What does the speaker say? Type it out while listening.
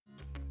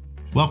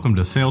Welcome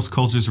to Sales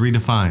Cultures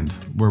Redefined,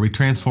 where we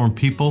transform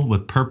people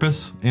with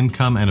purpose,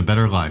 income, and a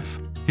better life.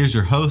 Here's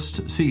your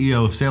host,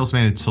 CEO of Sales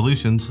Managed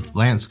Solutions,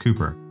 Lance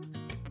Cooper.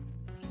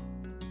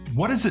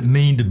 What does it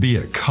mean to be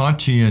a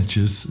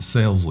conscientious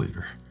sales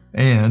leader?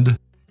 And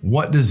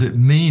what does it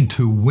mean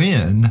to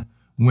win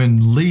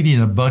when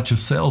leading a bunch of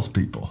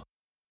salespeople?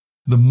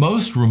 The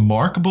most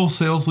remarkable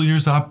sales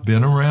leaders I've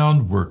been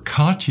around were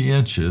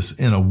conscientious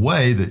in a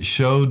way that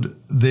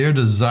showed their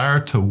desire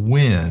to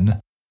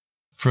win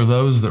for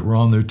those that were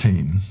on their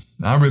team.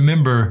 I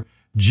remember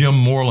Jim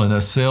Moreland,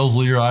 a sales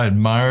leader I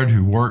admired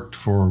who worked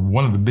for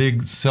one of the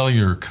big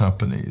cellular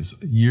companies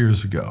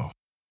years ago.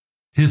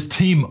 His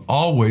team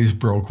always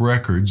broke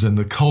records and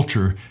the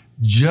culture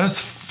just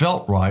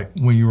felt right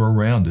when you were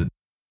around it.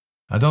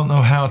 I don't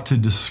know how to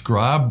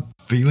describe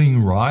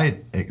feeling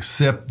right,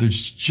 except there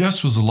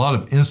just was a lot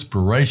of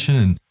inspiration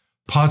and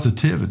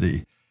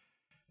positivity.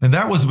 And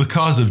that was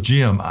because of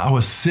Jim. I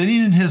was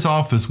sitting in his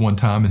office one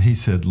time and he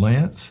said,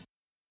 "Lance,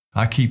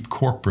 I keep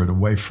corporate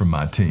away from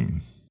my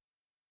team.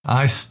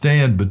 I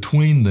stand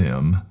between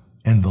them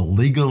and the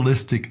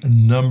legalistic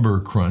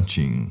number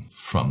crunching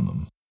from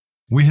them.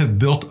 We have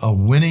built a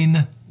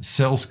winning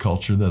sales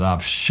culture that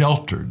I've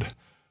sheltered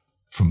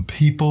from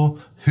people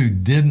who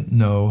didn't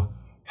know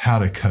how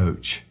to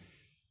coach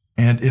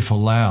and, if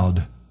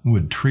allowed,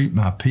 would treat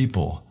my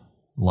people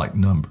like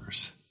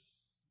numbers."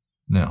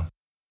 Now,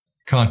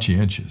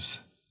 conscientious.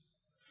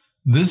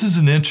 This is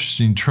an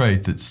interesting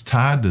trait that's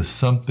tied to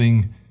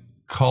something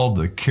called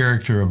the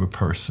character of a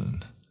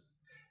person.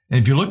 And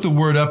if you look the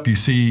word up, you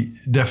see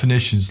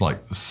definitions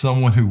like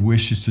someone who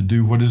wishes to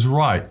do what is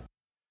right.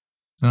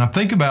 And I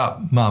think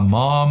about my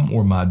mom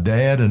or my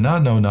dad, and I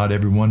know not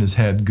everyone has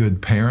had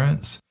good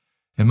parents.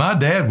 And my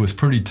dad was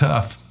pretty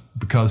tough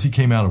because he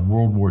came out of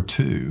World War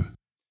II.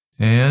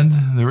 And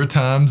there were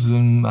times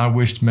when I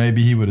wished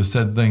maybe he would have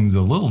said things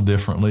a little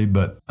differently,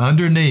 but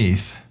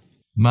underneath,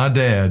 my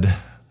dad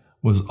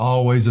was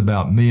always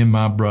about me and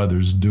my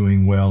brothers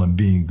doing well and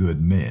being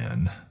good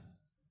men.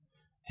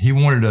 He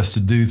wanted us to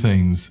do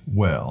things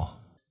well.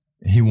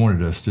 He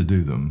wanted us to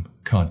do them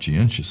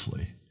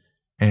conscientiously.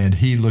 And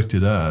he looked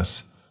at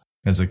us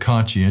as a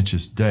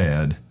conscientious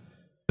dad,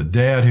 a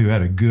dad who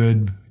had a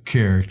good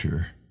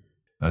character,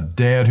 a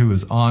dad who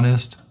was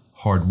honest,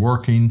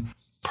 hardworking,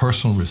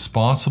 personally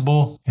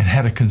responsible, and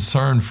had a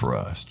concern for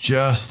us,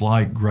 just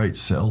like great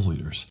sales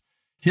leaders.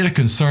 He had a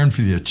concern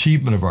for the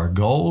achievement of our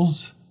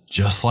goals,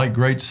 just like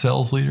great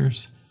sales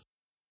leaders,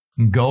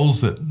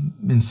 goals that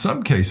in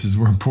some cases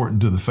were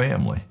important to the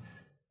family.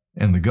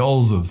 And the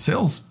goals of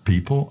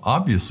salespeople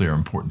obviously are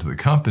important to the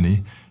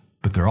company,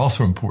 but they're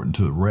also important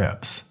to the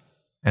reps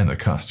and the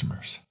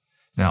customers.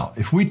 Now,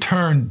 if we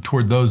turn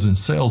toward those in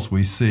sales,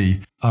 we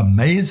see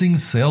amazing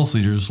sales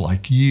leaders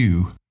like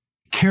you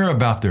care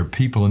about their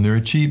people and their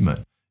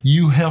achievement.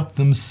 You help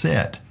them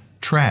set,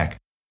 track,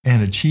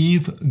 and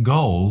achieve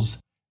goals,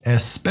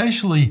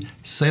 especially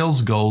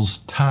sales goals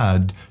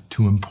tied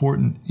to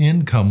important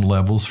income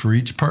levels for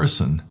each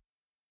person.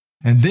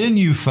 And then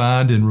you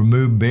find and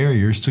remove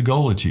barriers to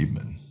goal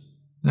achievement.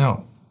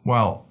 Now,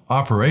 while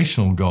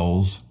operational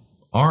goals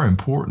are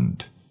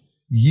important,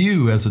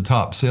 you as a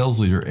top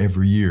sales leader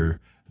every year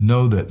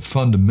know that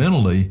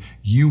fundamentally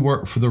you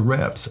work for the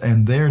reps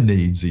and their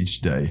needs each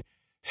day,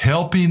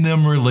 helping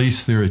them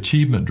release their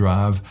achievement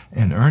drive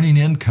and earning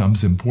income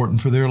is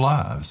important for their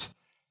lives.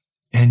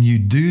 And you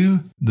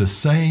do the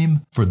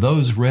same for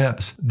those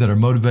reps that are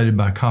motivated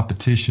by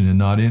competition and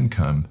not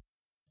income.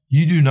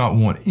 You do not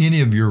want any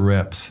of your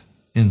reps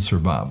in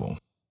survival.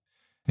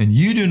 And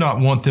you do not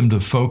want them to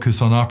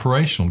focus on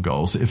operational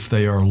goals if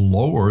they are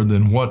lower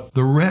than what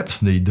the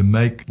reps need to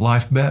make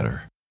life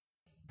better.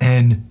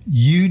 And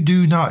you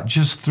do not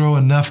just throw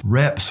enough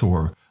reps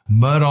or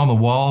mud on the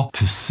wall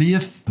to see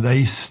if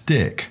they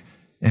stick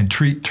and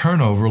treat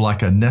turnover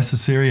like a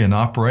necessary and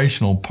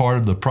operational part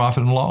of the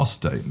profit and loss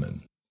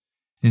statement.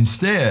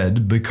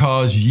 Instead,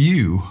 because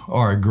you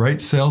are a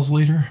great sales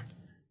leader,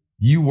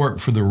 you work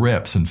for the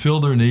reps and fill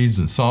their needs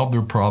and solve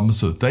their problems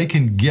so that they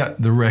can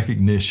get the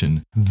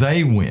recognition,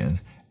 they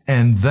win,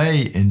 and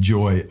they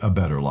enjoy a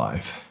better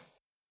life.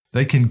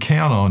 They can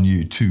count on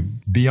you to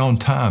be on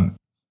time,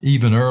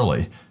 even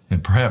early,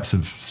 and perhaps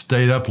have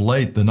stayed up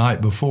late the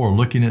night before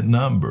looking at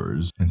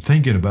numbers and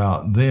thinking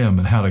about them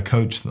and how to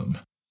coach them.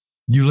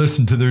 You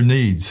listen to their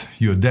needs,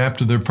 you adapt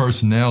to their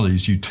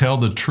personalities, you tell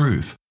the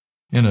truth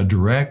in a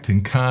direct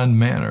and kind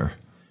manner.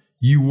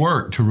 You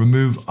work to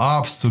remove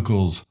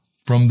obstacles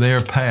from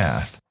their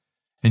path,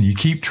 and you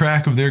keep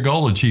track of their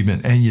goal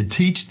achievement, and you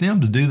teach them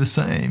to do the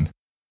same.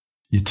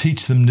 You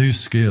teach them new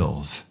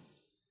skills,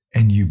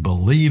 and you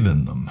believe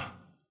in them.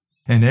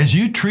 And as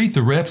you treat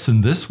the reps in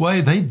this way,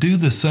 they do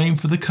the same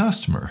for the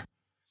customer.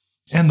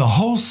 And the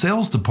whole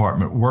sales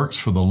department works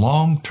for the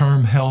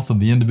long-term health of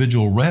the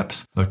individual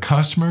reps, the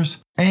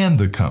customers, and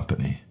the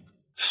company.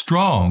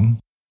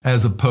 Strong,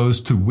 as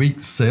opposed to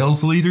weak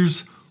sales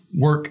leaders,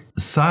 work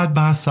side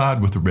by side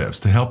with the reps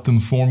to help them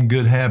form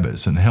good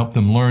habits and help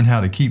them learn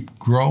how to keep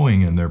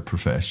growing in their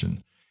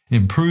profession,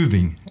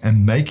 improving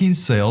and making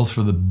sales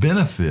for the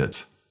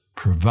benefit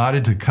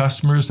provided to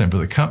customers and for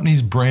the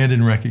company's brand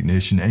and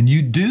recognition. And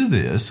you do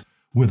this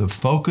with a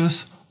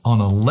focus on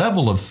a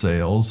level of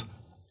sales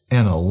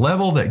and a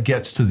level that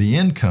gets to the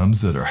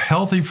incomes that are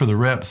healthy for the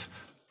reps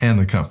and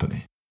the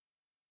company.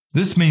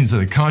 This means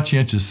that a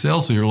conscientious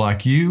sales leader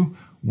like you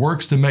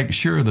works to make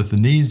sure that the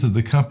needs of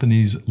the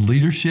company's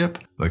leadership,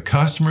 the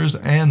customers,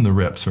 and the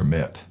reps are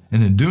met.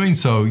 And in doing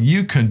so,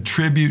 you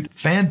contribute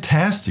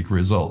fantastic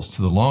results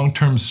to the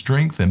long-term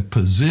strength and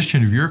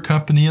position of your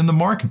company in the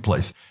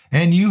marketplace.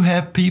 And you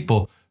have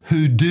people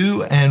who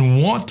do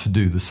and want to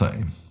do the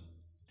same.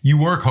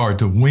 You work hard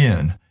to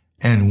win,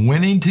 and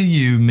winning to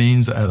you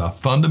means at a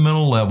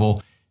fundamental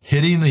level,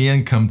 hitting the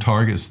income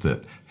targets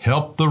that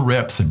help the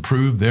reps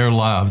improve their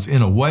lives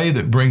in a way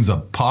that brings a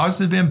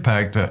positive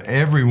impact to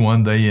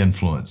everyone they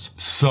influence.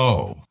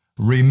 So,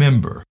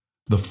 remember,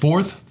 the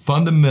fourth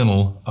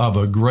fundamental of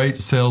a great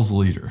sales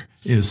leader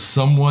is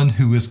someone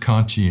who is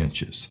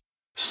conscientious,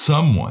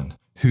 someone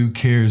who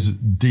cares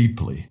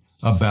deeply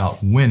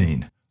about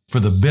winning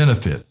for the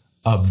benefit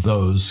of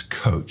those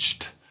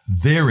coached,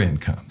 their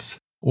incomes,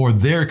 or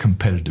their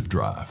competitive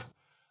drive,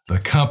 the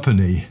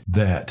company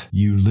that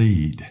you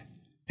lead,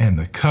 and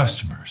the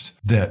customers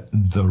that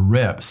the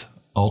reps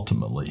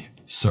ultimately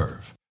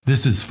serve.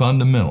 This is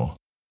fundamental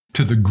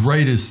to the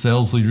greatest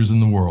sales leaders in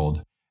the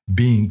world,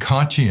 being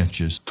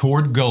conscientious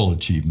toward goal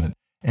achievement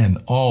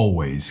and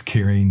always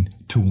caring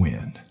to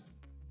win.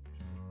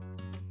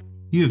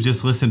 You have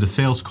just listened to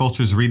Sales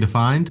Cultures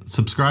Redefined.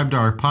 Subscribe to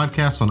our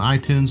podcast on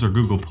iTunes or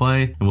Google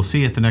Play, and we'll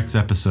see you at the next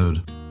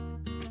episode.